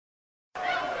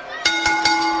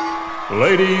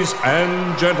Ladies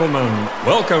and gentlemen,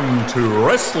 welcome to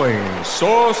Wrestling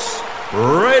Source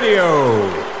Radio.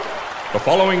 The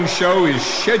following show is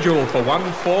scheduled for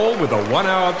one fall with a 1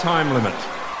 hour time limit.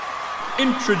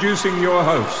 Introducing your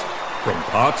host, from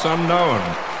parts unknown,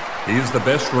 he's the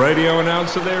best radio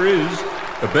announcer there is,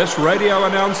 the best radio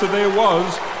announcer there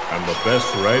was, and the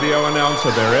best radio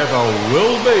announcer there ever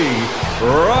will be,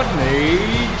 Rodney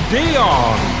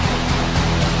Dion.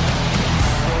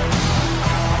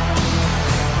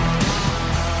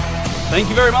 Thank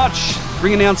you very much,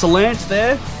 ring announcer Lance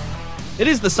there. It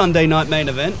is the Sunday night main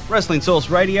event, Wrestling Source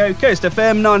Radio, Coast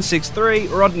FM 963,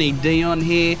 Rodney Dion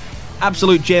here.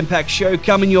 Absolute jam-packed show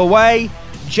coming your way.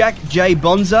 Jack J.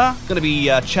 Bonza, going to be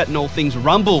chatting all things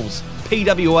Rumbles.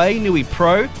 PWA, Nui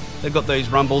Pro, they've got those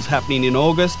Rumbles happening in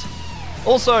August.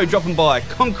 Also dropping by,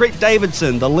 Concrete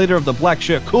Davidson, the leader of the Black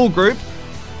Shirt Cool group.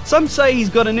 Some say he's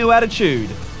got a new attitude.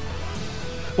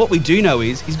 What we do know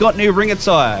is he's got new ring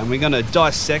attire, and we're going to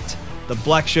dissect the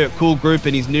Black Shirt Cool group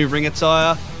in his new ring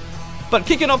attire. But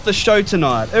kicking off the show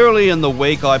tonight, early in the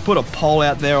week I put a poll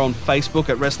out there on Facebook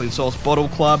at Wrestling Source Bottle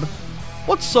Club.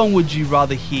 What song would you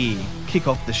rather hear kick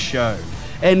off the show?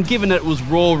 And given it was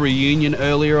Raw Reunion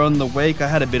earlier on the week, I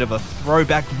had a bit of a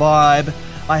throwback vibe.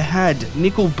 I had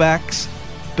Nickelback's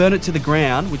Burn It to the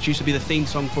Ground, which used to be the theme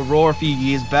song for Raw a few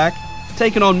years back,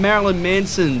 taken on Marilyn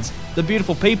Manson's The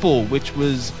Beautiful People, which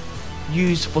was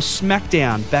used for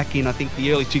SmackDown back in, I think,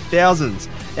 the early 2000s.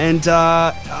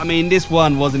 And, this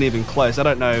one wasn't even close. I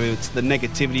don't know if it's the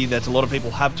negativity that a lot of people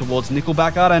have towards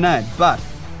Nickelback. I don't know. But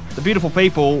The Beautiful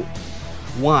People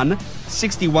won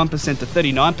 61% to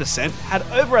 39%. Had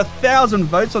over 1,000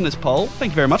 votes on this poll.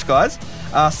 Thank you very much, guys.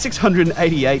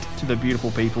 688 to The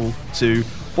Beautiful People to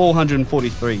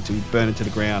 443 to Burn It to the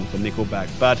Ground for Nickelback.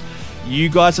 But you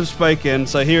guys have spoken,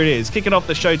 so here it is. Kicking off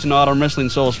the show tonight on Wrestling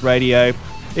Source Radio.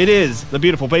 It is The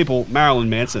Beautiful People, Marilyn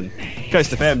Manson.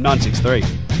 Coast FM 963.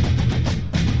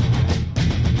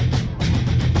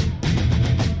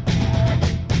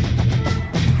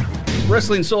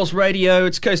 Wrestling Source Radio,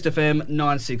 it's Coast FM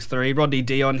 963. Rodney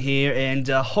Dion here, and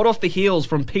hot off the heels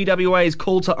from PWA's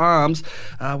Call to Arms,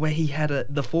 where he had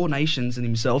the Four Nations and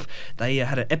himself. They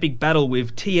had an epic battle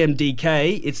with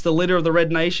TMDK. It's the leader of the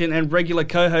Red Nation and regular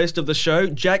co-host of the show,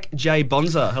 Jack J.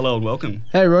 Bonza. Hello and welcome.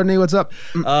 Hey Rodney, what's up?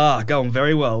 Going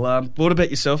very well. What about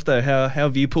yourself though? How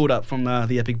have you pulled up from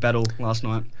the epic battle last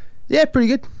night? Yeah, pretty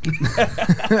good.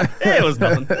 Yeah, it was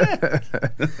nothing.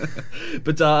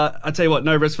 But I tell you what,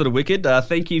 no rest for the wicked.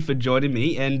 Thank you for joining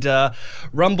me. And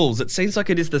Rumbles, it seems like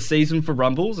it is the season for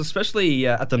Rumbles, especially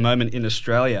at the moment in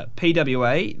Australia.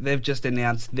 PWA, they've just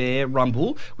announced their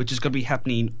Rumble, which is going to be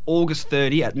happening August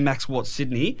 30 at Max Watt,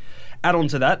 Sydney. Add on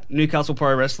to that, Newcastle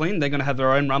Pro Wrestling, they're going to have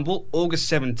their own Rumble August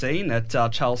 17 at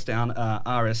Charlestown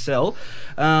RSL.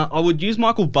 I would use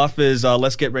Michael Buffer's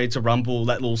Let's Get Ready to Rumble,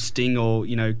 that little sting or,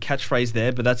 catchphrase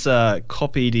there, but that's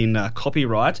copied in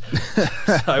copyright.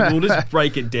 So we'll just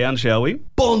break it down, shall we?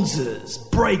 Bonza's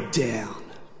Breakdown.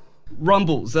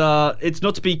 Rumbles, it's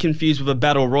not to be confused with a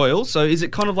Battle Royal, so is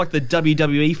it kind of like the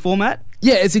WWE format?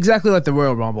 Yeah, it's exactly like the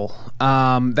Royal Rumble.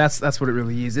 That's what it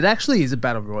really is. It actually is a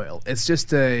Battle Royal. It's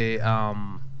just a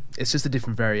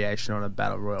different variation on a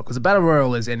Battle Royal, because a Battle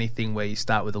Royal is anything where you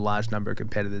start with a large number of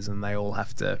competitors and they all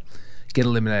have to get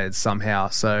eliminated somehow.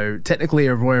 So technically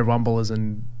a Royal Rumble is a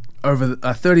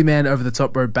 30-man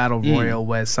over-the-top rope Battle Royal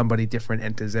where somebody different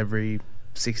enters every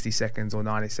 60 seconds or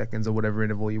 90 seconds or whatever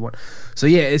interval you want. So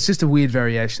yeah, it's just a weird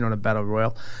variation on a Battle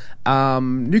Royal.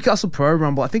 Newcastle Pro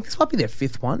Rumble, I think this might be their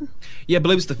fifth one. Yeah, I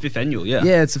believe it's the fifth annual, yeah.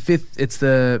 Yeah, it's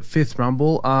the fifth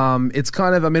Rumble. It's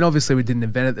kind of, obviously we didn't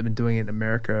invent it. They've been doing it in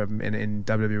America and in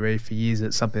WWE for years.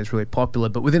 It's something that's really popular.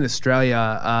 But within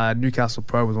Australia, Newcastle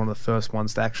Pro was one of the first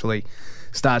ones to actually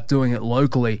start doing it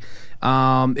locally.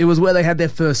 It was where they had their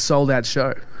first sold-out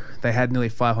show. They had nearly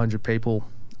 500 people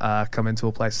come into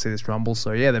a place to see this Rumble.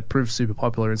 So yeah, they've proved super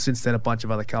popular, and since then a bunch of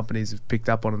other companies have picked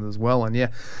up on it as well. And yeah,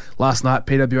 last night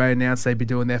PWA announced they'd be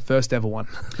doing their first ever one.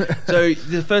 So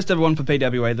the first ever one for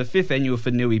PWA, the fifth annual for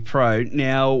Nui Pro.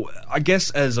 Now, I guess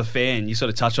as a fan, you sort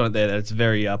of touched on it there, that it's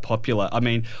very popular. I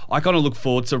kind of look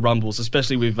forward to Rumbles,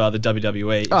 especially with the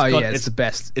WWE. It's the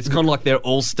best. It's kind of like their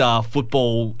all-star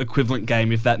football equivalent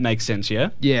game, if that makes sense,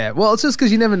 yeah? Yeah, well, it's just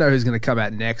because you never know who's going to come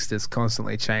out next. It's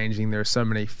constantly changing. There are so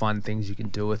many fun things you can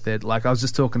do with it. Like I was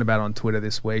just talking about on Twitter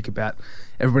this week about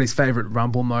everybody's favourite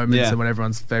Rumble moments and what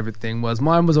everyone's favourite thing was.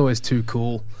 Mine was always Too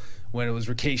Cool, when it was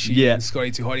Rikishi and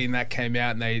Scotty 2 Hotty, and that came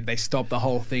out, and they stopped the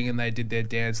whole thing and they did their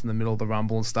dance in the middle of the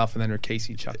Rumble and stuff, and then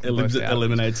Rikishi chucked them both out.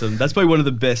 Eliminates them. That's probably one of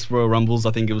the best Royal Rumbles.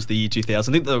 I think it was the year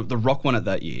 2000. I think the Rock won it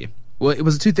that year. Well,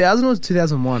 was it 2000 or was it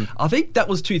 2001? I think that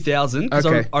was 2000, because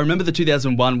Okay. I remember the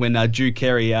 2001 when Drew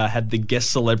Carey had the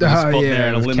guest celebrity Oh, spot yeah, there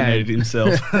and with eliminated Kane.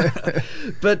 himself.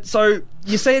 But so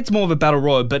you say it's more of a battle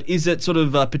royal, but is it sort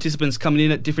of participants coming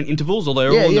in at different intervals, or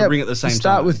they're all in the ring at the same you time?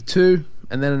 start with 2,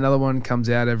 and then another one comes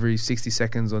out every 60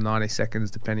 seconds or 90 seconds,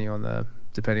 depending on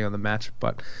the match.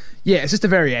 But yeah, it's just a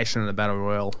variation on the battle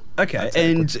royal. Okay,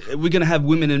 and we're going to have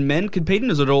women and men competing?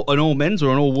 Is it an all men's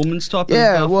or an all women's type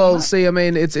Yeah, of well, format? see, I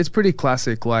mean, it's pretty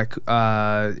classic, like,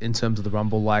 in terms of the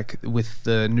Rumble, like, with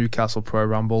the Newcastle Pro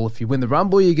Rumble. If you win the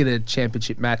Rumble, you get a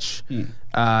championship match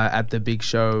at the big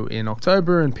show in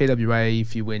October, and PWA,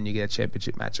 if you win, you get a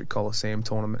championship match at Coliseum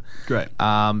tournament. Great.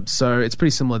 So it's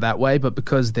pretty similar that way, but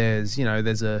because there's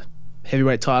a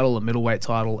heavyweight title, a middleweight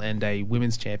title, and a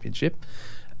women's championship,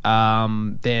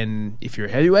 then if you're a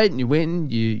heavyweight and you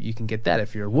win, you can get that.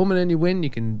 If you're a woman and you win,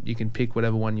 you can pick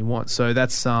whatever one you want. So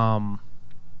that's one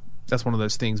of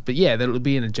those things. But yeah, there'll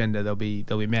be an agenda. There'll be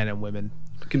men and women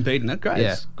Competing, that's great.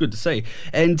 Yeah. It's good to see.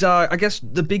 And I guess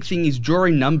the big thing is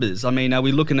drawing numbers. I mean, are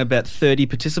we looking at about 30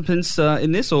 participants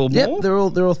in this or more?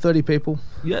 Yep, they're all 30 people.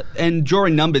 Yeah, and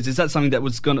drawing numbers, is that something that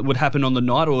would happen on the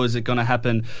night, or is it going to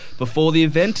happen before the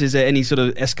event? Is there any sort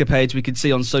of escapades we could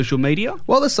see on social media?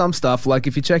 Well, there's some stuff, like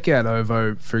if you check out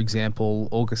OVO, for example,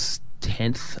 August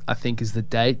 10th, I think is the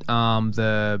date.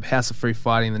 The House of Free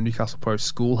Fighting, the Newcastle Pro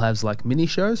School, has like mini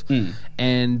shows,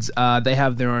 and they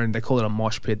have their own. They call it a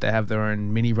mosh pit. They have their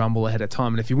own mini rumble ahead of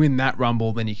time, and if you win that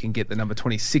rumble, then you can get the number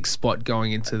 26 spot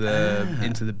going into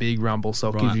the big rumble. So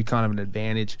it gives you kind of an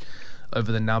advantage over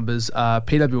the numbers.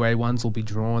 PWA ones will be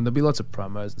drawn. There'll be lots of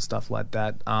promos and stuff like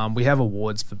that. We have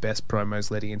awards for best promos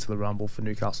leading into the Rumble for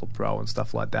Newcastle Pro and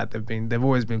stuff like that. They've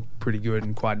always been pretty good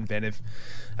and quite inventive.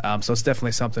 So it's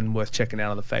definitely something worth checking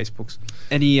out on the Facebooks.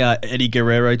 Any Eddie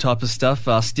Guerrero type of stuff,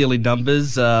 stealing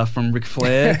numbers from Ric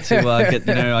Flair to get,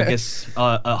 I guess,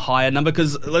 a higher number?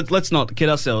 Because let's not kid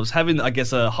ourselves. Having, I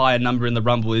guess, a higher number in the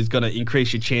Rumble is going to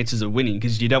increase your chances of winning,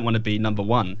 because you don't want to be number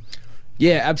one.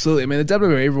 Yeah, absolutely. I mean, the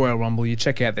WWE Royal Rumble, you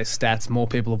check out their stats, more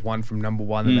people have won from number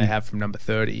 1 than they have from number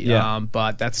 30. Yeah.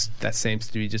 But that seems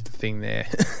to be just a thing there.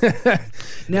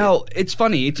 Now, it's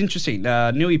funny, it's interesting.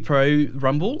 Nui Pro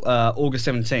Rumble, August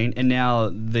 17, and now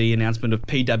the announcement of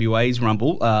PWA's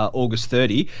Rumble, August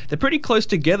 30. They're pretty close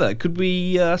together. Could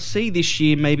we see this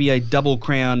year maybe a double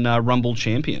crown Rumble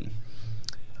champion?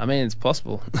 I mean, it's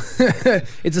possible.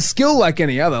 It's a skill like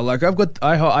any other. Like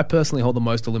I personally hold the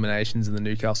most eliminations in the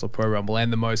Newcastle Pro Rumble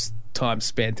and the most time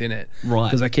spent in it. Right.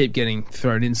 Because I keep getting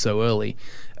thrown in so early.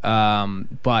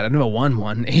 But I never won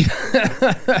one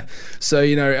either. So,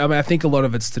 I think a lot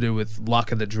of it's to do with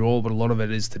luck of the draw, but a lot of it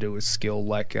is to do with skill.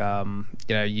 Like,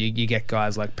 you get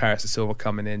guys like Paris da Silva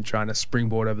coming in trying to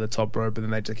springboard over the top rope, and then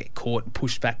they just get caught and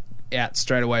pushed back out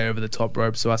straight away over the top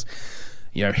rope. So us,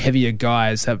 heavier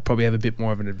guys probably have a bit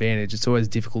more of an advantage. It's always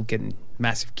difficult getting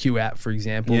massive Q out, for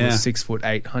example. Yeah. A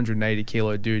 6'8", 180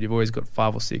 kilo dude. You've always got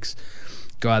 5 or 6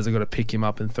 guys that got to pick him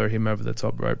up and throw him over the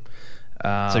top rope.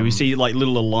 So we see like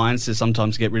little alliances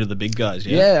sometimes to get rid of the big guys.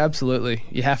 Yeah, absolutely.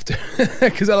 You have to,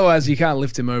 because otherwise you can't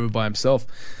lift him over by himself.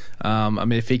 I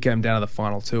mean, if he came down to the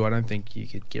final 2, I don't think you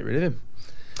could get rid of him.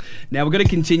 Now we're going to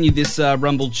continue this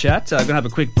Rumble chat. We're going to have a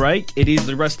quick break. It is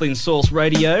the Wrestling Source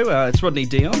Radio. It's Rodney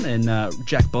Dion and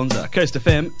Jack Bonza. Coast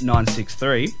FM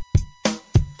 963.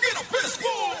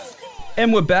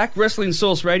 And we're back. Wrestling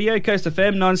Source Radio, Coast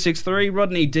FM 963.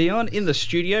 Rodney Dion in the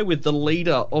studio with the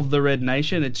leader of the Red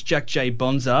Nation. It's Jack J.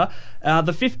 Bonza.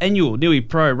 The 5th annual Nui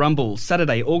Pro Rumble,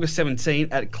 Saturday, August 17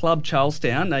 at Club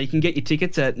Charlestown. You can get your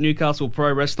tickets at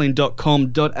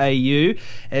newcastleprowrestling.com.au.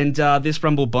 And this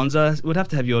Rumble, Bonza, would have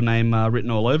to have your name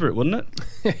written all over it, wouldn't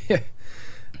it?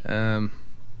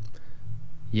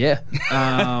 Yeah.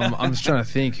 I'm just trying to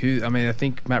think who. I mean, I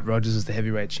think Matt Rogers is the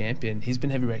heavyweight champion. He's been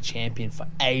heavyweight champion for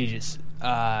ages.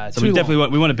 So we definitely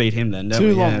want to beat him then, don't we?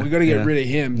 Too long. Yeah. We've got to get rid of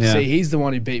him. Yeah. See, he's the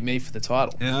one who beat me for the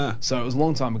title. Yeah. So it was a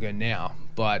long time ago now,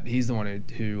 but he's the one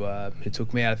who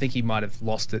took me out. I think he might have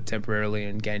lost it temporarily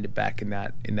and gained it back in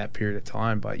that period of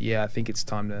time. But yeah, I think it's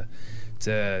time to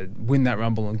win that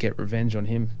Rumble and get revenge on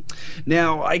him.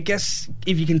 Now, I guess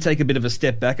if you can take a bit of a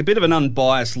step back, a bit of an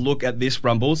unbiased look at this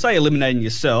Rumble, say eliminating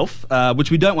yourself, which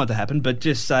we don't want to happen, but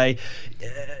just say,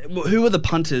 who are the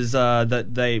punters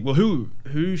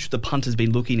who should the punters be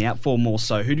looking out for more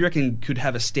so? Who do you reckon could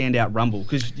have a standout Rumble?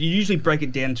 Because you usually break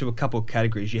it down to a couple of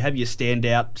categories. You have your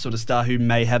standout sort of star who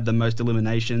may have the most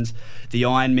eliminations, the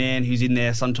Iron Man who's in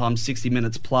there sometimes 60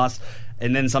 minutes plus,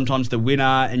 and then sometimes the winner,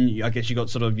 and I guess you got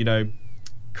sort of,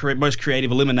 most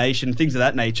creative elimination, things of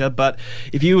that nature. But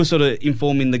if you were sort of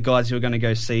informing the guys who are going to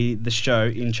go see the show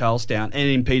in Charlestown and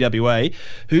in PWA,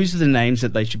 who's the names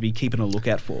that they should be keeping a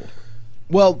lookout for?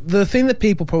 Well, the thing that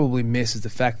people probably miss is the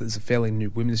fact that it's a fairly new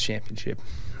women's championship,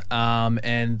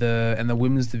 and the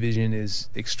women's division is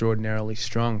extraordinarily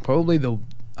strong.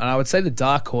 And I would say the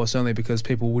dark horse only because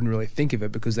people wouldn't really think of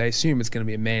it because they assume it's going to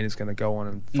be a man who's going to go on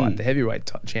and fight the heavyweight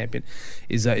champion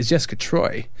is Jessica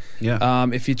Troy. Yeah.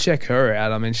 If you check her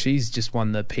out, I mean, she's just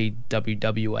won the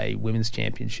PWWA Women's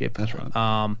Championship. That's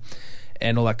right.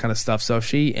 And all that kind of stuff. So if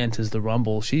she enters the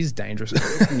Rumble, she's dangerous.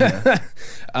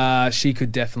 She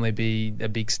could definitely be a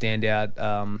big standout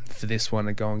for this one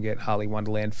and go and get Harley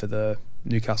Wonderland for the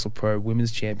Newcastle Pro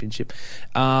Women's Championship.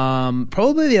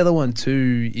 Probably the other one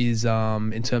too is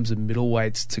in terms of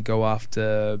middleweights to go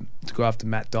after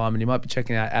Matt Diamond. You might be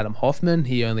checking out Adam Hoffman.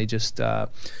 He only just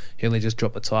dropped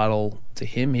the title to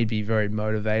him. He'd be very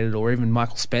motivated. Or even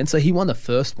Michael Spencer. He won the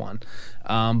first one,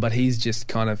 but he's just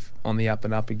kind of on the up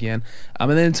and up again. And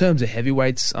then in terms of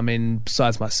heavyweights, I mean,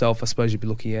 besides myself, I suppose you'd be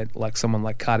looking at like someone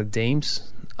like Carter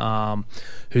Deems,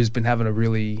 who's been having a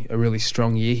really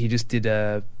strong year. He just did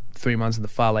 3 months in the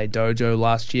Farley Dojo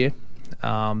last year,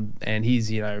 and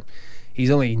he's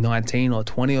only 19 or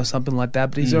 20 or something like that,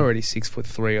 but he's already 6'3"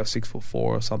 or 6'4"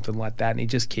 or something like that, and he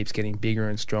just keeps getting bigger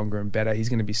and stronger and better. He's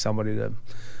going to be somebody to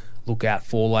look out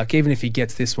for. Like, even if he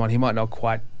gets this one, he might not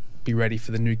quite be ready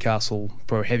for the Newcastle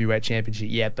Pro Heavyweight Championship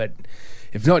yet, but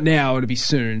if not now, it'll be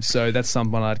soon. So that's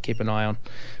someone I'd keep an eye on.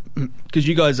 Because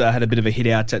you guys had a bit of a hit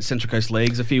out at Central Coast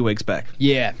Leagues a few weeks back.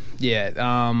 Yeah.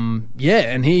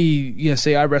 And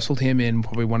he, I wrestled him in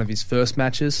probably one of his first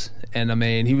matches, and I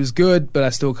mean, he was good, but I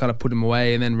still kind of put him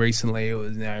away. And then recently, it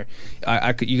was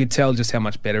you could tell just how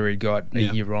much better he got a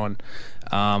year on.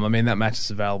 I mean, that match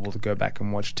is available to go back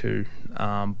and watch too.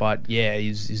 But yeah,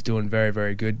 he's doing very,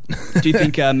 very good. Do you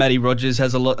think Matty Rogers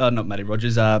has a lot? Not Matty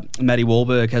Rogers. Matty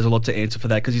Wahlberg has a lot to answer for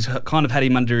that because he's kind of had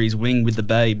him under his wing with the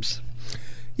babes.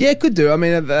 Yeah, it could do. I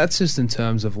mean, that's just in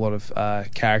terms of a lot of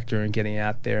character and getting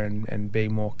out there and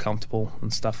being more comfortable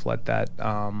and stuff like that.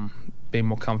 Being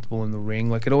more comfortable in the ring.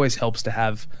 Like, it always helps to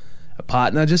have a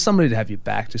partner, just somebody to have your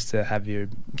back, just to have you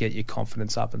get your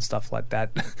confidence up and stuff like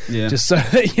that. Yeah. Just so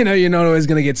that, you're not always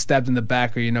going to get stabbed in the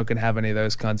back, or you're not going to have any of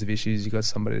those kinds of issues. You've got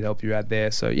somebody to help you out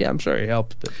there. So, yeah, I'm sure he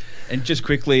helped. But. And just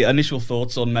quickly, initial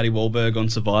thoughts on Matty Wahlberg on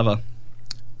Survivor?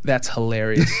 That's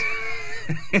hilarious.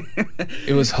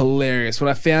 It was hilarious. When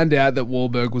I found out that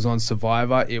Wahlberg was on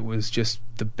Survivor, it was just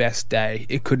the best day.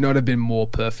 It could not have been more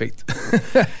perfect.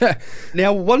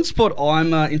 Now, one spot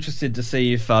I'm interested to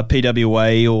see if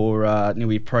PWA or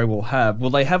Nui Pro will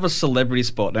they have a celebrity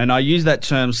spot? And I use that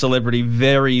term celebrity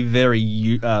very,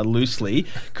 very loosely.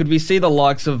 Could we see the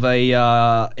likes of a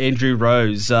Andrew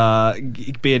Rose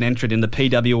be an entrant in the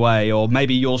PWA, or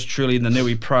maybe yours truly in the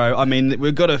Nui Pro? I mean,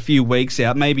 we've got a few weeks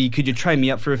out. Maybe could you train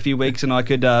me up for a few weeks and I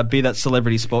could be that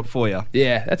celebrity spot for you?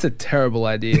 Yeah, that's a terrible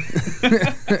idea.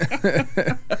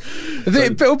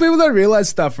 People don't realize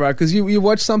stuff, right? Because you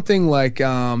watch something like a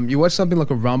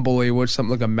rumble, or you watch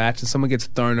something like a match, and someone gets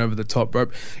thrown over the top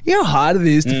rope. You know how hard it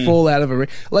is to fall out of a ring.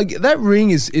 Like, that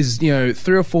ring is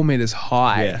 3 or 4 meters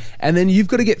high, and then you've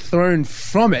got to get thrown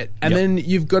from it, and then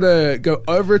you've got to go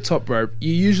over a top rope.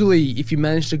 You usually, if you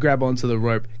manage to grab onto the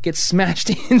rope, get smashed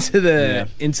into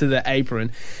the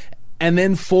apron, and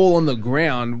then fall on the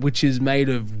ground, which is made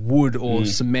of wood or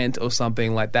cement or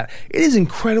something like that. It is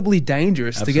incredibly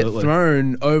dangerous to get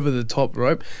thrown over the top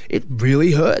rope. It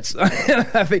really hurts.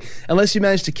 I think, unless you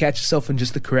manage to catch yourself in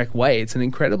just the correct way, it's an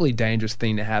incredibly dangerous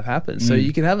thing to have happen. So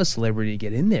you can have a celebrity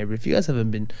get in there, but if you guys haven't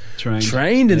been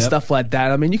trained and stuff like that,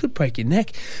 I mean, you could break your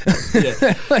neck.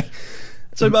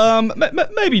 So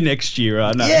maybe next year.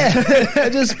 No. Yeah,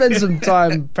 just spend some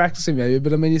time practicing maybe.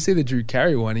 But I mean, you see the Drew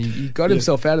Carey one. He got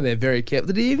himself out of there very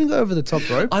carefully. Did he even go over the top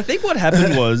rope? I think what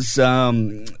happened was,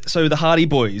 so the Hardy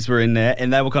Boys were in there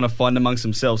and they were kind of fighting amongst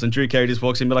themselves. And Drew Carey just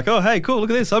walks in and be like, "Oh, hey, cool, look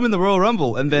at this, I'm in the Royal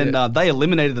Rumble." And then they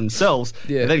eliminated themselves.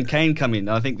 Yeah. And then Kane come in.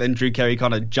 And I think then Drew Carey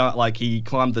kind of jumped, like he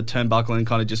climbed the turnbuckle and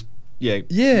kind of just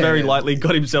very lightly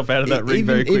got himself out of that ring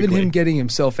very quickly. Even him getting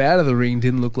himself out of the ring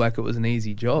didn't look like it was an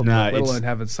easy job, let alone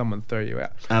having someone throw you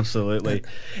out. Absolutely.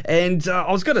 And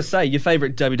I was going to say, your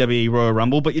favourite WWE Royal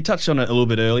Rumble, but you touched on it a little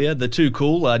bit earlier, the Too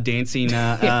Cool dancing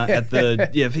at the,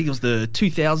 I think it was the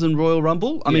 2000 Royal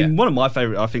Rumble. I mean, one of my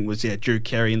favourite, I think, was Drew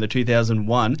Carey in the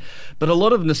 2001. But a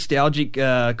lot of nostalgic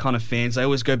kind of fans, they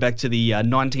always go back to the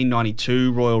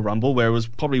 1992 Royal Rumble, where it was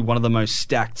probably one of the most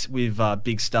stacked with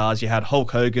big stars. You had Hulk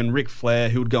Hogan, Ric Flair,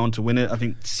 who would go on to win it. I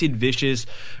think Sid Vicious,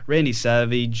 Randy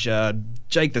Savage,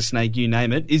 Jake the Snake, you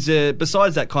name it. Is there,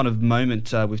 besides that kind of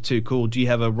moment with Too Cool, do you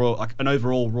have an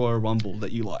overall Royal Rumble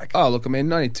that you like? Oh, look, I mean,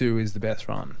 92 is the best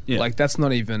run. Yeah. Like, that's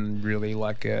not even really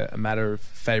like a matter of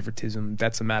favoritism.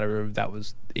 That's a matter of that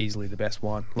was easily the best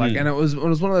one. Like, and it was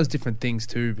one of those different things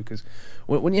too, because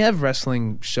when you have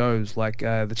wrestling shows, like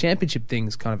the championship thing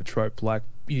is kind of a trope. Like,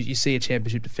 you see a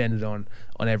championship defended on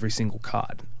every single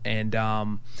card, and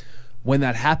when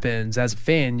that happens, as a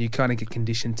fan, you kind of get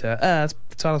conditioned to,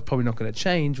 the title's probably not going to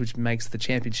change, which makes the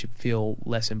championship feel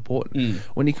less important.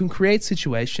 When you can create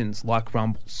situations like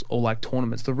Rumbles or like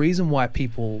tournaments, the reason why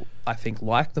people, I think,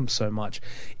 like them so much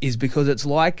is because it's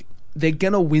like they're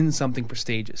going to win something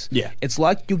prestigious. Yeah. It's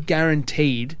like you're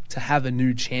guaranteed to have a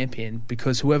new champion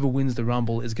because whoever wins the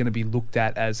Rumble is going to be looked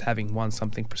at as having won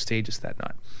something prestigious that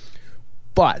night.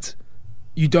 But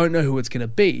you don't know who it's going to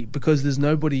be because there's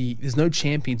no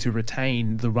champion to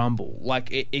retain the Rumble. Like,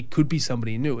 it could be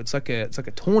somebody new. It's like a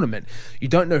tournament. You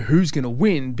don't know who's going to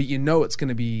win, but you know it's going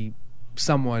to be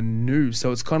someone new.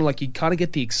 So it's kind of like you kind of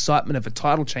get the excitement of a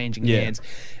title changing hands,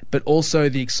 but also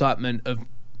the excitement of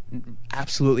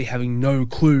absolutely having no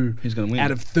clue who's going to win out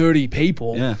of 30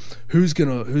 people who's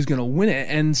gonna win it.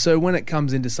 And so when it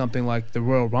comes into something like the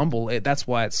Royal Rumble, that's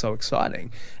why it's so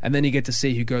exciting. And then you get to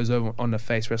see who goes over on to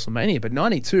face WrestleMania. But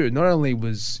 92 not only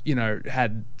was,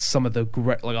 had some of the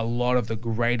a lot of the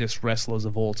greatest wrestlers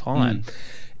of all time.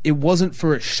 It wasn't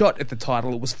for a shot at the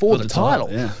title; it was for the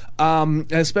title.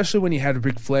 Especially when you had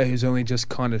Ric Flair, who's only just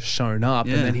kind of shown up,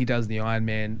 and then he does the Iron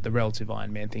Man, the relative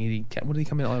Iron Man thing. What did he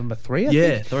come in at, number 3?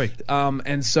 I think? 3.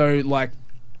 And so like,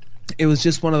 it was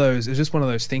just one of those. It was just one of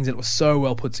those things, and it was so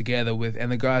well put together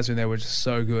and the guys in there were just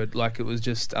so good. Like, it was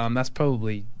just that's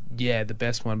probably the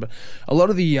best one. But a lot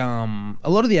of the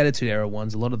Attitude Era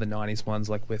ones, a lot of the 90s ones,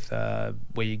 like with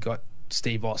where you got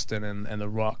Steve Austin and The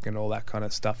Rock and all that kind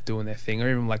of stuff doing their thing,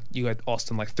 or even like you had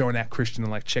Austin like throwing out Christian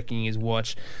and like checking his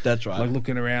watch. That's right. Like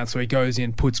looking around, so he goes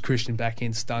in, puts Christian back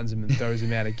in, stuns him, and throws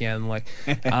him out again. Like,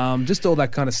 just all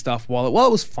that kind of stuff. While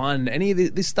it was fun, any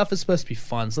of this stuff is supposed to be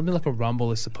fun. Something like a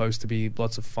Rumble is supposed to be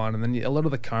lots of fun, and then a lot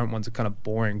of the current ones are kind of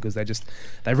boring because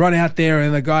they run out there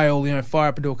and the guy will fire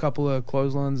up into a couple of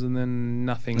clotheslines and then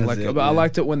nothing. I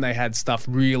liked it when they had stuff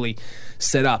really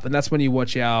set up, and that's when you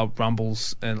watch our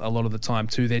Rumbles and a lot of the time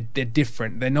too. They're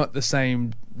different. They're not the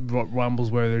same Rumbles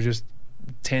where they're just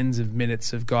tens of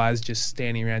minutes of guys just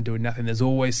standing around doing nothing. There's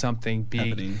always something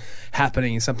big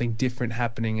happening and something different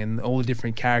happening, and all the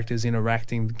different characters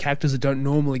interacting. Characters that don't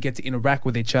normally get to interact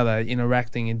with each other,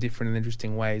 interacting in different and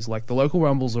interesting ways. Like, the local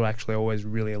Rumbles are actually always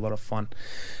really a lot of fun.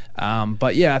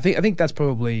 But yeah, I think that's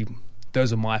probably,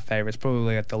 those are my favorites.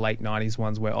 Probably at the late 90s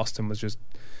ones where Austin was just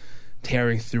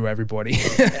tearing through everybody.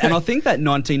 And I think that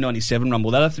 1997 Rumble,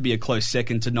 that'd have to be a close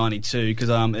second to 92, because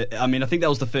I think that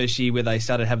was the first year where they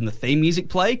started having the theme music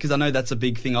play, because I know that's a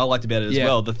big thing I liked about it as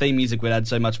well. The theme music would add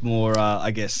so much more,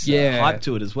 hype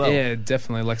to it as well. Yeah,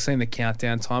 definitely. Like, seeing the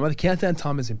countdown timer. The countdown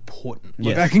timer is important.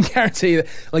 Like, I can guarantee that.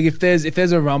 Like, if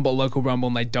there's a Rumble, local Rumble,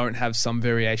 and they don't have some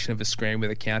variation of a screen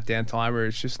with a countdown timer,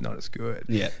 it's just not as good.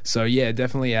 Yeah. So yeah,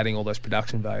 definitely adding all those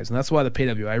production values, and that's why the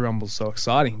PWA Rumble is so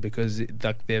exciting, because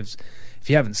if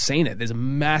you haven't seen it, there's a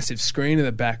massive screen in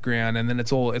the background, and then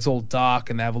it's all dark,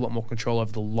 and they have a lot more control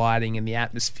over the lighting, and the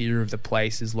atmosphere of the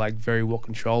place is like very well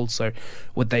controlled. So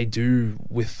what they do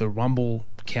with the Rumble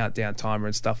countdown timer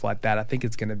and stuff like that, I think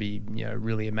it's going to be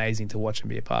really amazing to watch and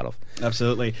be a part of.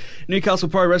 Absolutely. Newcastle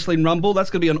Pro Wrestling Rumble, that's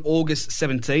going to be on August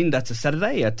 17. That's a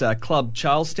Saturday at Club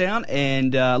Charlestown,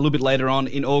 and a little bit later on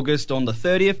in August on the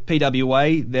 30th,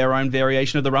 PWA, their own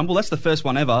variation of the Rumble. That's the first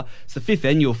one ever. It's the 5th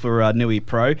annual for Nui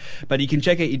Pro, but you can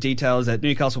check out your details at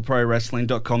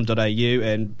newcastleprowrestling.com.au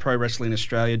and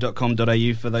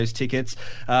prowrestlingaustralia.com.au for those tickets.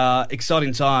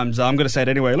 Exciting times. I'm going to say it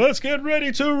anyway. Let's get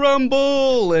ready to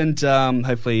rumble, and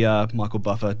hopefully Michael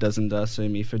Buffer doesn't sue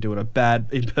me for doing a bad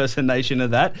impersonation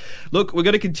of that. Look, we're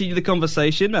going to continue the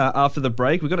conversation after the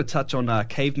break. We're going to touch on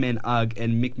Caveman Ugg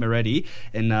and Mick Moretti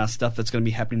and stuff that's going to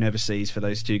be happening overseas for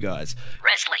those two guys.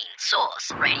 Wrestling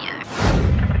Source Radio.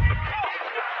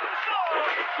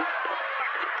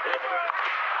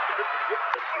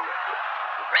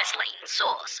 Wrestling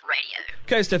Source Radio.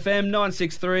 Coast FM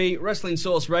 963, Wrestling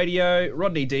Source Radio.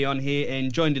 Rodney Dion here,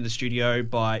 and joined in the studio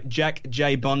by Jack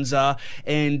J. Bonza,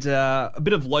 and a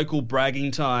bit of local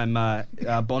bragging time.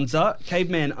 Bonza,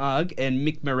 Caveman Ugg, and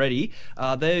Mick Moretti.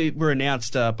 They were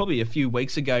announced probably a few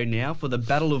weeks ago now for the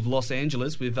Battle of Los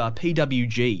Angeles with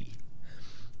PWG.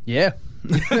 Yeah.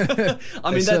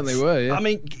 I mean, certainly were, yeah. I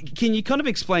mean, can you kind of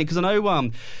explain? Because I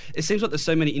know it seems like there's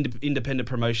so many independent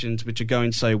promotions which are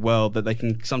going so well that they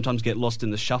can sometimes get lost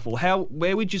in the shuffle.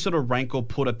 Where would you sort of rank or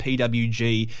put a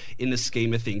PWG in the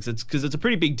scheme of things? Because it's a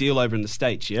pretty big deal over in the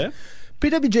States, yeah?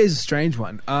 PWG is a strange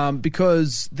one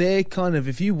because they're kind of,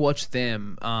 if you watch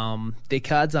them, their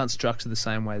cards aren't structured the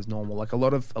same way as normal. Like a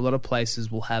lot of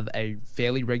places will have a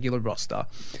fairly regular roster,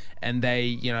 and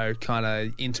they kind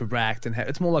of interact and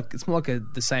it's more like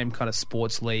the same kind of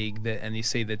sports league and you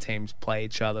see the teams play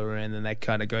each other and then they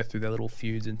kind of go through their little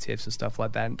feuds and tiffs and stuff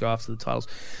like that and go after the titles.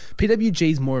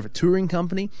 PWG is more of a touring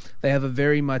company. They have a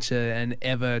very much an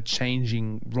ever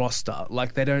changing roster.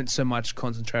 Like they don't so much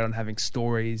concentrate on having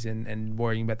stories and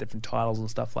worrying about different titles and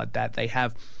stuff like that. They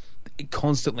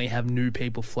constantly have new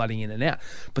people flooding in and out,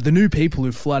 but the new people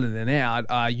who flood in and out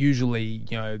are usually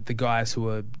the guys who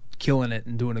are killing it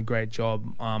and doing a great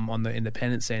job on the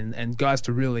independent scene, and guys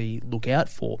to really look out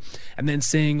for. And then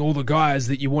seeing all the guys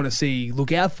that you want to see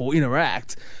look out for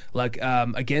interact like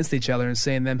against each other and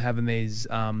seeing them having these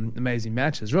amazing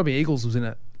matches. Robbie Eagles was in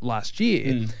it last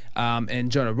year,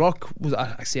 and Jonah Rock was.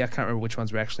 I can't remember which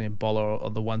ones were actually in Bola or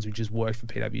the ones who just worked for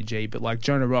PWG, but like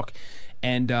Jonah Rock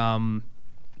and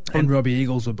Robbie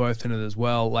Eagles were both in it as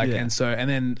well. And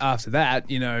then after that,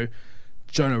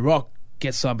 Jonah Rock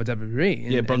gets signed by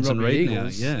WWE. And, Bronson Reed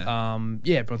Eagles, now,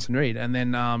 Bronson Reed. And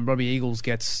then Robbie Eagles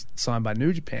gets signed by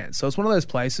New Japan. So it's one of those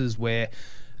places where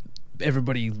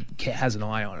everybody has an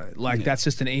eye on it. That's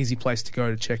just an easy place to go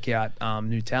to check out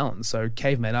new talent. So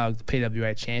Caveman Ugg, the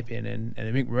PWA champion, and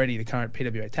Mick Moretti, the current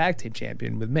PWA tag team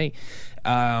champion with me,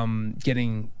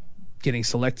 getting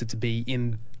selected to be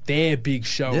in their big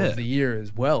show of the year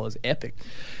as well as epic.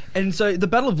 And so the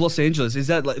Battle of Los Angeles, is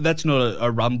that that's not a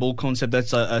Rumble concept?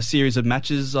 That's a series of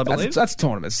matches, I believe? That's a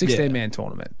tournament, 16-man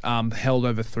tournament, held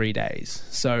over 3 days.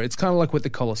 So it's kind of like what the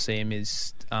Coliseum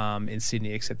is in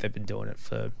Sydney, except they've been doing it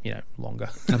for, longer.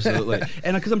 Absolutely.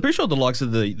 And because I'm pretty sure the likes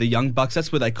of the Young Bucks,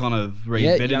 that's where they kind of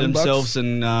reinvented themselves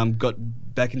and got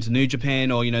back into New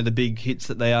Japan, or the big hits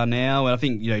that they are now. And I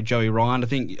think Joey Ryan.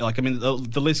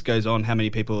 The list goes on. How many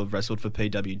people have wrestled for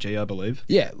PWG? I believe.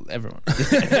 Yeah, everyone.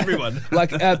 Everyone.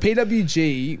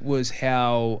 PWG was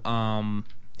how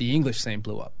the English scene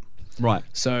blew up. Right.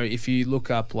 So if you look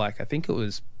up, I think it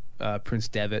was Prince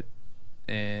Devitt,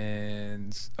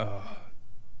 and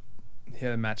he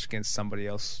had a match against somebody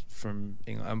else from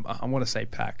England. I want to say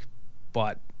Pac,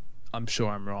 but I'm sure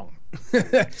I'm wrong.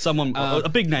 Someone, a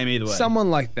big name either way. Someone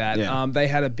like that. Yeah. They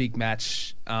had a big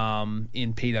match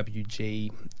in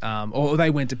PWG, or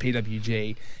they went to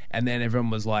PWG, and then everyone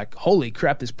was like, holy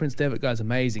crap, this Prince Devitt guy's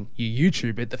amazing. You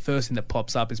YouTube it, the first thing that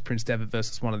pops up is Prince Devitt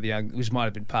versus one of the young, which might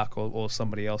have been Pac or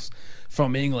somebody else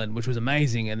from England, which was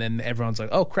amazing. And then everyone's like,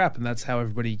 oh crap, and that's how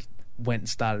everybody went and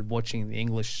started watching the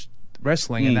English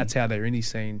wrestling, and that's how their indie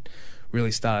scene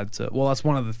really started to... Well, that's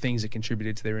one of the things that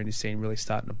contributed to their indie scene really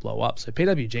starting to blow up. So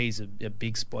PWG is a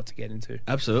big spot to get into.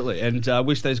 Absolutely. And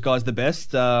wish those guys the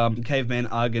best. Caveman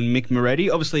Ugg and Mick Moretti,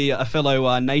 obviously a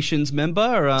fellow Nations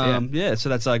member. So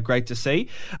that's great to see.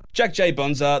 Jack J.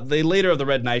 Bonza, the leader of the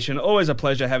Red Nation. Always a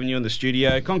pleasure having you in the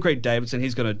studio. Concrete Davidson,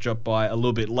 he's going to drop by a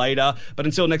little bit later. But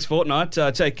until next fortnight,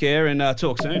 take care and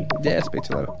talk soon. Yeah, speak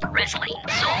to you later. Wrestling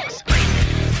Source.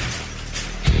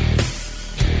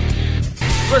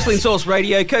 Wrestling Source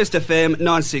Radio, Coast FM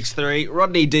 963.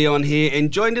 Rodney Dion here,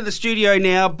 and joined in the studio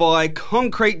now by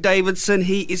Concrete Davidson.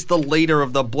 He is the leader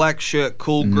of the Black Shirt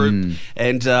Cool group,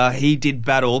 and he did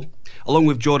battle along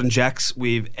with Jordan Jacks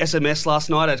with SMS last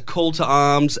night at Call to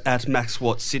Arms at Max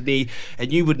Watt Sydney.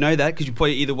 And you would know that because you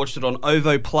probably either watched it on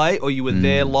OVO Play or you were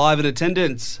there live in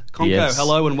attendance. Conco,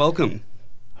 hello and welcome.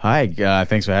 Hi,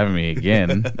 thanks for having me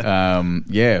again.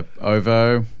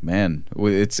 OVO, man,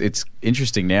 it's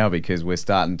interesting now because we're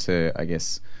starting to, I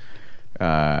guess,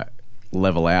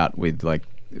 level out with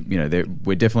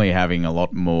we're definitely having a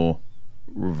lot more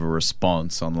of a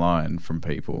response online from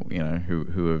people,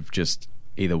 who have just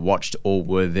either watched or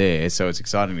were there. So it's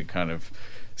exciting to kind of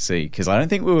see, because I don't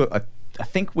think I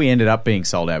think we ended up being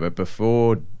sold out, but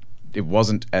before it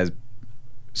wasn't as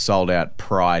sold out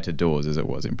prior to doors as it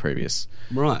was in previous.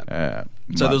 Right.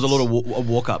 So there was a lot of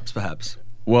walk-ups, perhaps.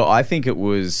 Well, I think it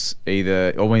was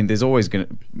either... there's always going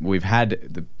to... We've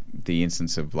had the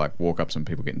instance of, walk-ups and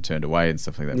people getting turned away and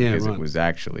stuff like that because it was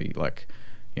actually,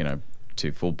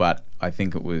 too full. But I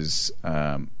think it was...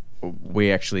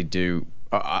 we actually do...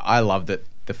 I love that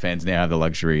the fans now have the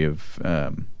luxury of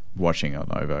watching on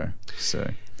OVO,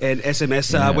 so... And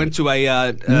SMS went to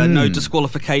a no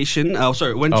disqualification.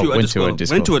 Went to a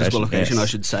disqualification, yes. I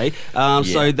should say.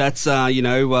 So that's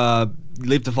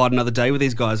live to fight another day with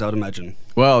these guys, I would imagine.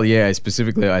 Well, yeah.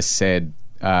 Specifically, I said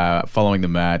following the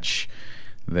match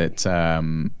that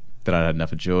that I'd had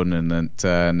enough of Jordan, and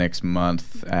that next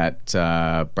month at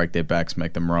Break Their Backs,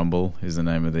 Make Them Rumble is the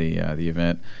name of the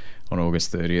event on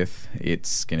August 30th.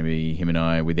 It's going to be him and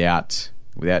I without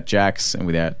Jax and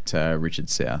without Richard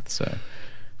South, so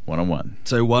one-on-one.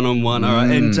 So one-on-one, all right.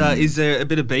 And is there a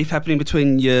bit of beef happening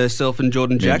between yourself and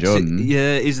Jordan Jax? Jordan.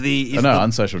 Yeah,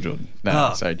 unsocial Jordan.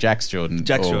 No, so Jax Jordan.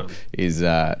 Jordan is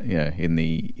in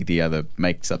the other,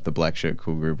 makes up the Black Shirt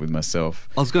Cool group with myself.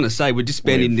 I was going to say, we're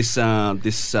disbanding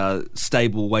this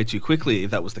stable way too quickly, if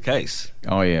that was the case.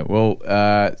 Oh, yeah. Well,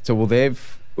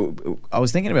 they've... I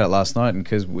was thinking about it last night, and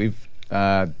because we've...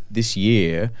 this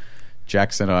year,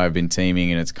 Jax and I have been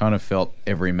teaming, and it's kind of felt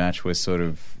every match we're sort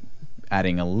of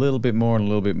adding a little bit more and a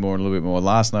little bit more and a little bit more.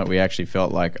 Last night we actually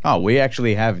felt like, we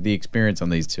actually have the experience on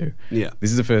these two. Yeah.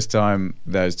 This is the first time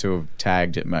those two have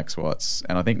tagged at Max Watts,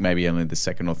 and I think maybe only the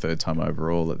second or third time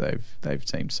overall that they've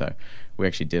teamed. So we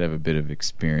actually did have a bit of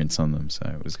experience on them,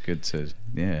 so it was good to,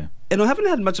 yeah. And I haven't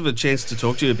had much of a chance to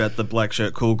talk to you about the Black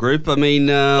Shirt Cool group. I mean...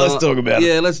 let's talk about it.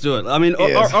 Yeah, let's do it. I mean,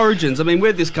 yes. Origins, I mean,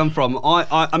 where'd this come from?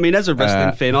 I mean, as a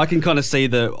wrestling fan, I can kind of see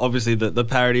the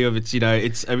parody of it's,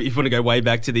 it's, if you want to go way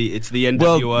back to the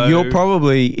NWO. Well, you're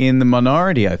probably in the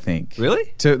minority, I think.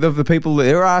 Really? To the people,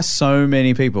 there are so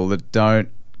many people that don't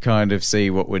kind of see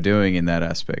what we're doing in that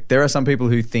aspect. There are some people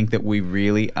who think that we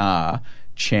really are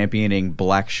championing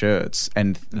black shirts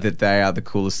and that they are the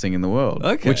coolest thing in the world,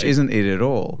 which isn't it at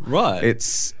all. Right.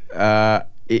 It's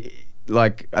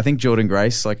like, I think Jordan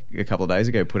Grace, like a couple of days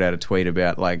ago, put out a tweet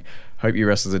about like, hope you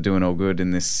wrestlers are doing all good in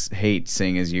this heat,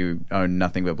 seeing as you own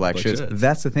nothing but black shirts.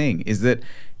 That's the thing, is that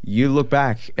you look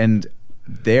back and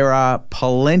there are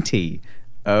plenty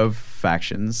of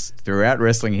factions throughout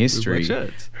wrestling history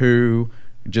who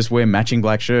just wear matching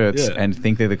black shirts and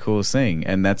think they're the coolest thing,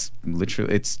 and that's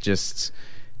literally,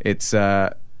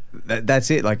 that's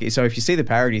it. Like, so if you see the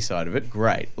parody side of it,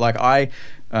 great. Like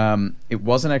it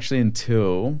wasn't actually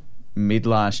until mid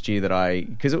last year that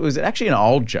because it was actually an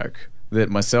old joke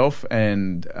that myself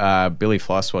and Billy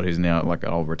Flyswat, who's now like an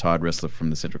old retired wrestler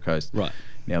from the Central Coast, right,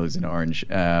 now lives in Orange.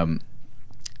 Him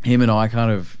and I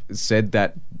kind of said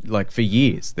that like for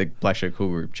years, the Black Shirt Cool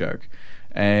group joke,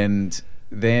 and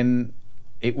then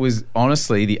it was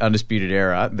honestly the Undisputed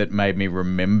Era that made me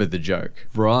remember the joke.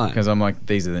 Right. Because I'm like,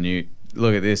 these are the new...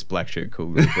 Look at this Black Shirt Cool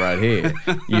group right here.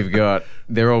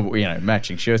 They're all,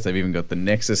 matching shirts. They've even got the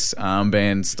Nexus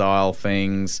armband style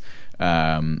things.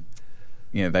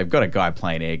 They've got a guy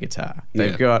playing air guitar.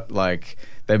 They've got like...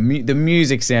 the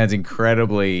music sounds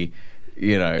incredibly...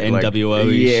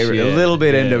 NWO-ish. A little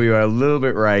bit NWO, a little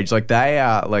bit Rage. Like, they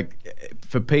are, like...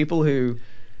 For people who...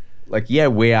 Like,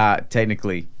 we are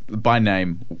technically... by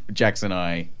name, Jax and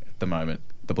I, at the moment,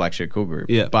 the Black Shirt Cool group.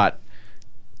 Yeah. But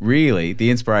really, the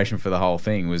inspiration for the whole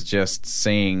thing was just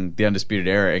seeing the Undisputed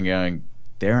Era and going,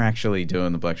 they're actually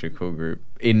doing the Black Shirt Cool group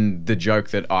in the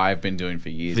joke that I've been doing for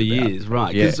years.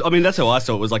 Right. Because, I mean, that's how I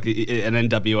saw it, was like an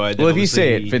NWO. Well, if you see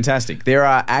it, fantastic. There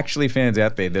are actually fans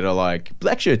out there that are like,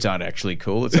 black shirts aren't actually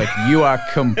cool. It's like, you are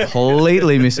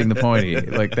completely missing the point here.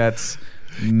 Like, that's...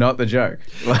 not the joke.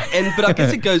 But I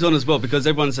guess it goes on as well, because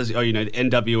everyone says,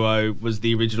 NWO was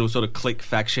the original sort of clique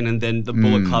faction, and then the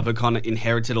Bullet Club had kind of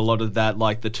inherited a lot of that,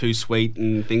 like the Too Sweet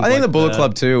and things like that. I think the Bullet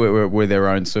Club too were their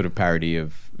own sort of parody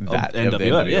of that, of the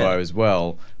NWO as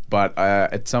well. But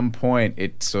at some point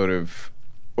it sort of...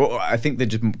 Well, I think they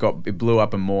just it blew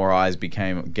up and more eyes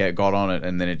got on it,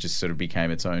 and then it just sort of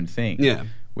became its own thing. Yeah.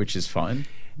 Which is fine.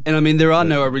 And I mean, there are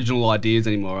no original ideas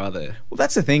anymore, are there? Well,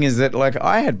 that's the thing, is that like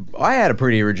I had a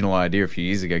pretty original idea a few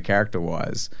years ago,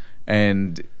 character-wise,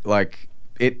 and like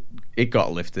it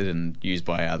got lifted and used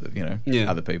by other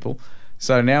people.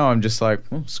 So now I'm just like,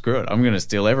 well, screw it. I'm going to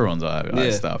steal everyone's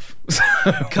stuff.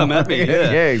 Come at me,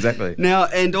 yeah, exactly. Now,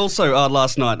 and also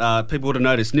last night, people would have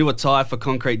noticed new attire for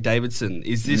Concrete Davidson.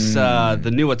 Is this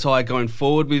the new attire going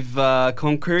forward with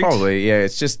Concrete? Probably, yeah.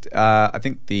 It's just I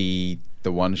think the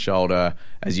one shoulder,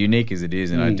 as unique as it is,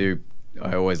 and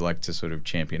I always like to sort of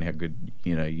champion how good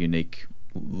unique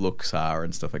looks are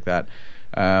and stuff like that.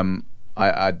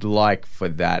 I'd like for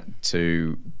that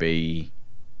to be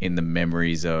in the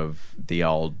memories of the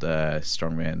old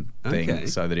strongman thing,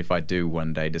 so that if I do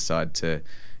one day decide to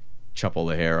chop all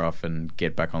the hair off and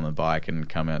get back on the bike and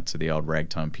come out to the old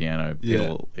ragtime piano,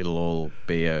 it'll all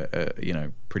be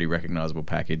a pretty recognisable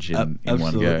package in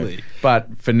one go.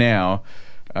 But for now,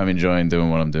 I'm enjoying doing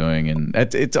what I'm doing, and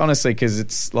it's honestly because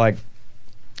it's like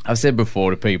I've said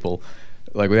before to people,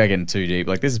 like without getting too deep,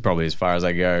 like this is probably as far as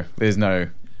I go. There's no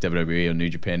WWE or New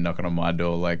Japan knocking on my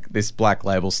door. Like this Black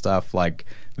Label stuff, like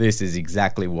this is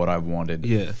exactly what I've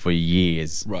wanted for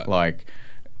years. Right. Like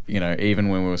you know, even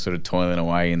when we were sort of toiling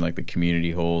away in like the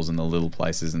community halls and the little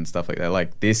places and stuff like that,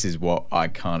 like this is what I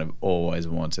kind of always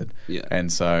wanted. Yeah.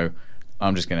 And so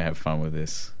I'm just going to have fun with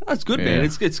this. That's good, Yeah. man.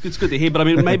 It's good to hear. But I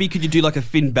mean, maybe could you do like a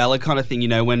Finn Balor kind of thing? You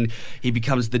know, when he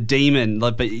becomes the demon,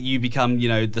 like, but you become, you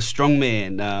know, the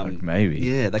strongman. Maybe.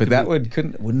 Yeah, but that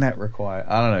wouldn't that require?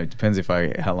 I don't know. It depends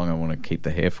how long I want to keep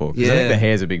the hair for. Because I Yeah. think the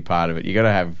hair's a big part of it. You got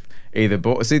to have either.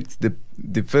 See,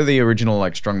 for the original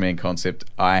like strongman concept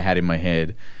I had in my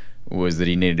head was that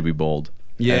he needed to be bald.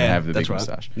 Yeah, and have the that's big right.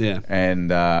 mustache. Yeah.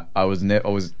 And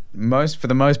for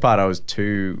the most part, I was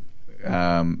too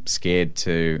scared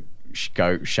to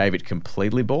go shave it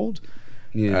completely bald.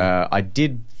 Yeah. I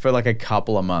did for like a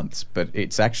couple of months, but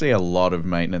it's actually a lot of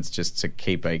maintenance just to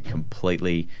keep a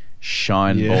completely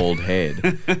bald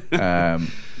head.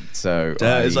 So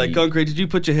It's like, Concrete, did you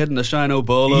put your head in the Shino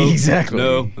Bolo? Exactly.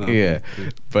 No. Oh. Yeah.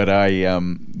 But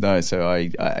no. So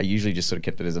I usually just sort of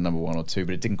kept it as a number 1 or 2,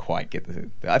 but it didn't quite get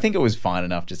I think it was fine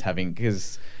enough just having,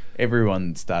 because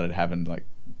everyone started having like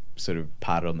sort of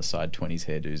parted on the side 20s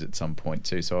hairdos at some point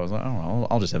too. So I was like, oh,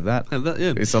 I'll just have that.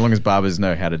 Yeah. So long as barbers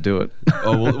know how to do it.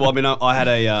 Oh, well, I mean, I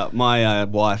had my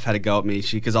wife had a go at me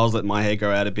because I was letting my hair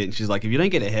grow out a bit, and she's like, if you don't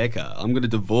get a haircut, I'm going to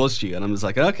divorce you. And I'm just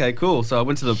like, okay, cool. So I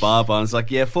went to the barber, and I was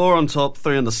like, yeah, 4 on top,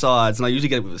 3 on the sides, and I usually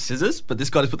get it with the scissors, but this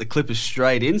guy just put the clippers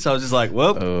straight in, so I was just like,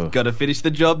 well, got to finish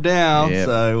the job now. Yep.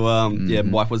 So, yeah,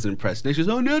 my wife wasn't impressed. And she goes,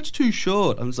 oh, no, it's too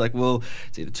short. I was like, well,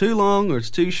 it's either too long or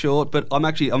it's too short, but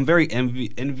I'm very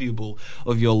enviable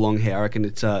of your long hair. I reckon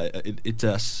it's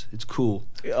cool.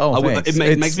 Oh, thanks.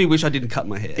 It makes me wish I didn't cut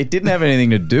my hair. It didn't have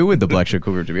anything to do with the Black Shirt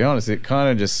Cool Group, to be honest. It kind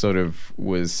of just sort of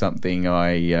was something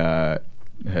I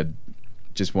had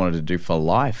just wanted to do for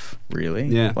life, really.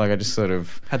 Yeah. Like I just sort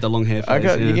of had the long hair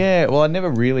phase. Well, I never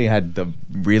really had the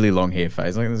really long hair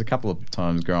phase. Like there's a couple of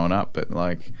times growing up, but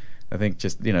like I think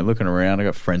just, you know, looking around, I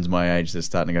got friends my age that are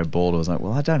starting to go bald. I was like,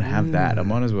 well, I don't have that. I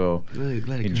might as well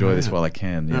enjoy this while I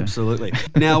can. Yeah. Absolutely.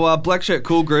 Now, Black Shirt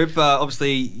Cool Group,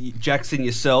 obviously Jackson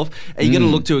yourself, are you going to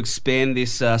look to expand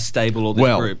this stable or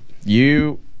this group?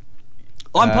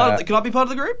 I'm part of the, can I be part of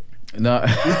the group? No.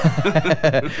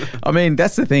 I mean,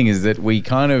 that's the thing, is that we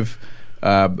kind of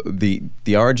the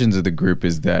origins of the group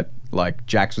is that like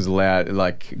Jax was allowed,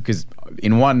 like, because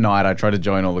in one night I tried to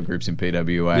join all the groups in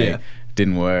PWA,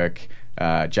 didn't work.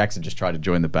 Jackson just tried to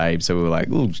join the Babes, so we were like,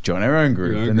 we'll just join our own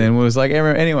group, and then it was like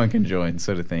anyone can join,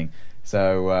 sort of thing.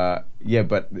 So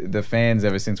but the fans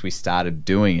ever since we started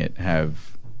doing it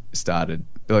have started,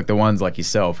 like the ones like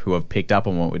yourself who have picked up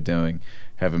on what we're doing,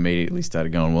 have immediately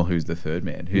started going, well, who's the third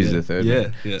man? Who's the third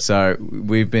man? Yeah. So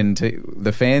we've been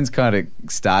the fans kind of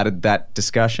started that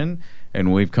discussion,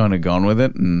 and we've kind of gone with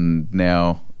it, and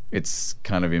now it's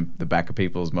kind of in the back of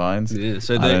people's minds. Yeah,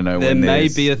 so I don't know there when may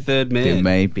be a third man. There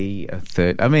may be a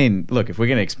third. I mean, look, if we're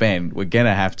going to expand, we're going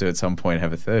to have to at some point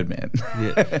have a third man.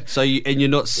 Yeah. So you're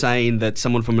not saying that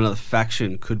someone from another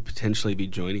faction could potentially be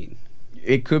joining?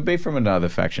 It could be from another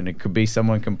faction. It could be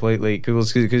someone completely,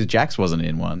 because Jax wasn't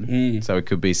in one, so it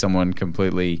could be someone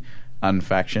completely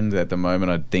unfactioned. At the moment,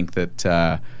 I think that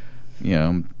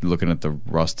I'm looking at the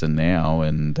roster now,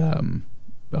 and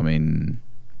I mean,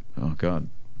 oh god,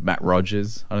 Matt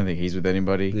Rogers. I don't think he's with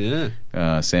anybody.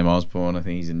 Yeah. Sam Osborne. I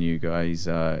think he's a new guy. He's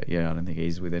I don't think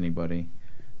he's with anybody.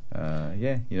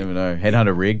 You never know.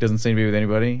 Headhunter Rig doesn't seem to be with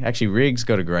anybody. Actually, Rig's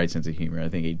got a great sense of humor. I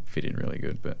think he'd fit in really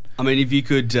good. But I mean, if you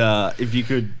could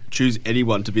choose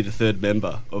anyone to be the third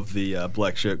member of the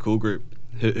Black Shirt Cool Group,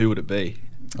 who would it be?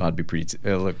 I'd be pretty.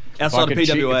 Look, outside of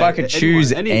PWA, if I could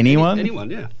choose anyone,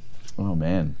 yeah. Oh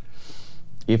man,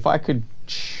 if I could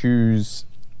choose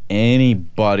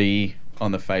anybody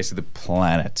on the face of the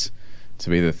planet to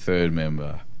be the third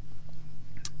member,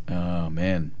 oh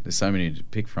man, there's so many to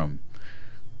pick from.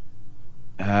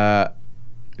 What,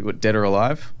 dead or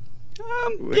alive?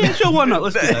 Yeah, sure, why not?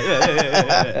 Let's do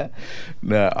that. Yeah.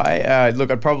 No,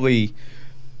 I'd probably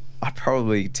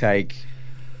take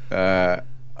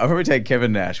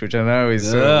Kevin Nash, which I know is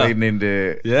sort of leading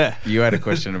into. Yeah. You had a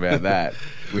question about that,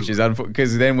 which is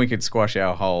because then we could squash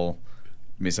our whole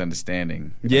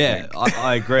misunderstanding. Yeah,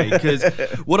 I agree. Because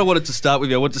what I wanted to start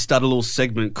with, I wanted to start a little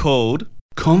segment called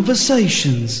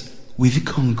Conversations with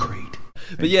Concrete.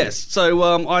 But yes,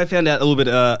 so I found out a little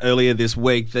bit earlier this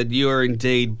week that you are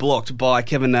indeed blocked by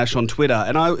Kevin Nash on Twitter,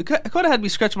 and it kind of had me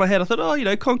scratch my head. I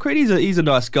thought, Concrete, he's a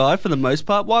nice guy for the most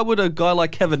part. Why would a guy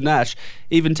like Kevin Nash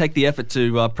even take the effort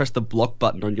to press the block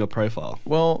button on your profile?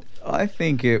 Well, I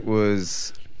think it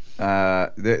was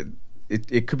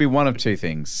it could be one of two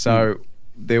things. So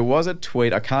there was a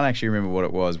tweet, I can't actually remember what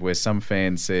it was, where some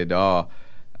fan said,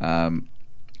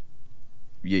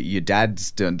 your dad's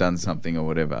done something or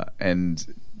whatever,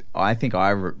 and I think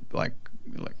I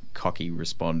like cocky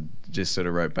respond, just sort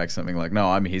of wrote back something like,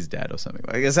 "No, I'm his dad" or something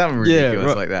like something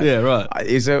ridiculous like that. Yeah,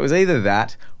 right. So it was either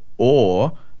that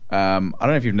or. I don't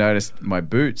know if you've noticed my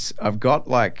boots. I've got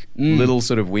like little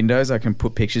sort of windows I can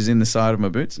put pictures in the side of my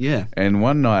boots. Yeah. And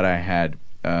one night I had,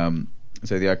 so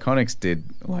the Iconics did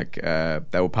like,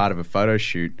 they were part of a photo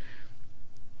shoot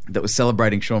that was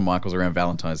celebrating Shawn Michaels around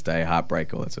Valentine's Day,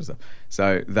 Heartbreak, all that sort of stuff.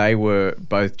 So they were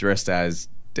both dressed as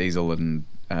Diesel and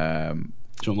Shawn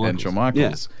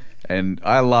Michaels. Yeah. And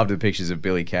I loved the pictures of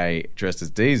Billy Kay dressed as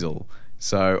Diesel.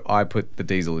 So I put the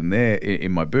Diesel in there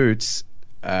in my boots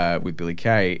with Billy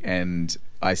Kay, and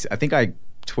I think I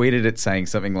tweeted it saying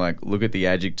something like, "Look at the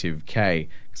adjective K,"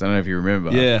 because I don't know if you remember.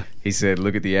 Yeah. He said,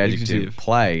 "Look at the adjective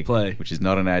play, Play. which is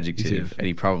not an adjective," and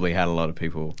he probably had a lot of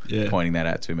people pointing that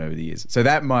out to him over the years. So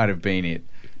that might have been it.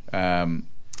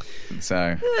 So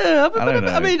Yeah, I don't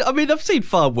know. I mean, I've seen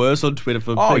far worse on Twitter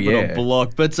for people not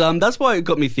blocked, but that's why it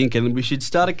got me thinking we should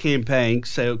start a campaign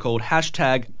called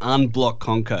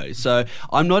 #UnblockConco. So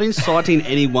I'm not inciting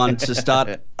anyone to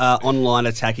start online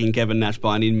attacking Kevin Nash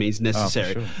by any means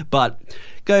necessary, but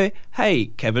go, hey,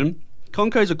 Kevin,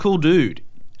 Conco's a cool dude.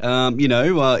 Well,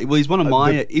 he's one of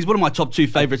my top 2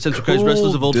 favorite Central Coast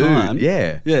wrestlers of all time.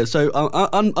 Yeah. So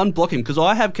unblock him, because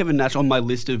I have Kevin Nash on my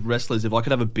list of wrestlers if I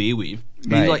could have a beer with.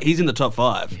 Mate, He's in the top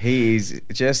 5. He's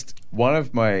just one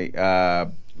of my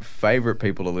favorite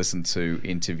people to listen to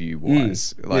interview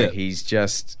wise. He's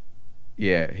just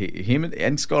him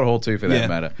and Scott Hall too, for that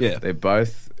matter. Yeah. They're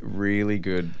both really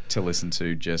good to listen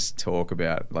to. Just talk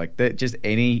about just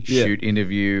any shoot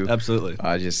interview. Absolutely.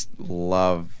 I just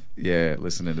love. Yeah,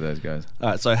 listening to those guys. All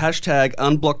right, so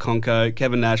 #UnblockConco,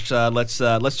 Kevin Nash. Let's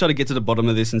try to get to the bottom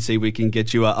of this and see if we can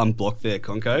get you unblocked there,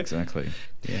 Conco. Exactly.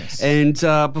 Yes. And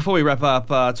before we wrap up,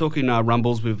 talking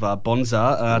Rumbles with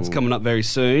Bonza, it's coming up very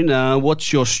soon.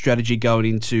 What's your strategy going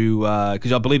into?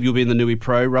 Because I believe you'll be in the Nui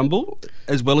Pro Rumble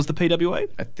as well as the PWA.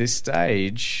 At this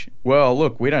stage, well,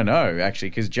 look, we don't know actually,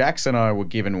 because Jax and I were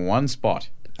given one spot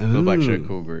for the Black Shirt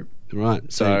Cool Group.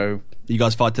 Right. So you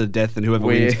guys fight to the death, and whoever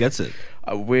wins gets it.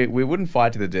 We wouldn't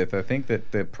fight to the death. I think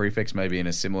that the Prefects may be in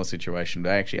a similar situation.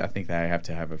 I think they have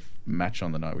to have a match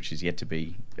on the night, which is yet to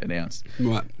be announced.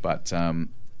 Right. But when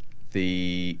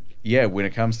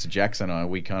it comes to Jax and I,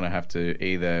 we kind of have to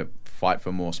either fight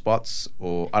for more spots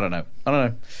or I don't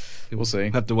know. We'll see.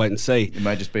 Have to wait and see. It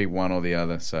may just be one or the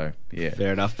other. So yeah.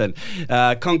 Fair enough then.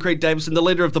 Concrete Davison, the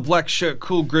leader of the Black Shirt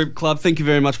Cool Group Club. Thank you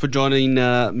very much for joining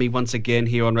me once again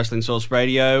here on Wrestling Source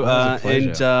Radio. It was a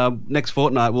pleasure. And next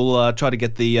fortnight we'll try to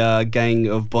get the gang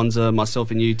of Bonza, myself,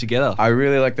 and you together. I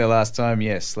really liked that last time.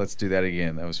 Yes, let's do that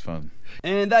again. That was fun.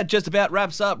 And that just about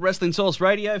wraps up Wrestling Source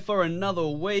Radio for another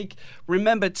week.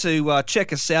 Remember to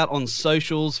check us out on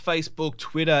socials, Facebook,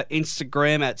 Twitter,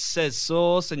 Instagram at Says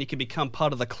Source, and you can become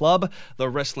part of the club, the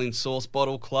Wrestling Source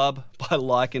Bottle Club, by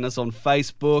liking us on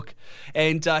Facebook.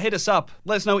 And hit us up.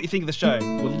 Let us know what you think of the show.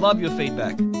 We'd love your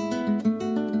feedback.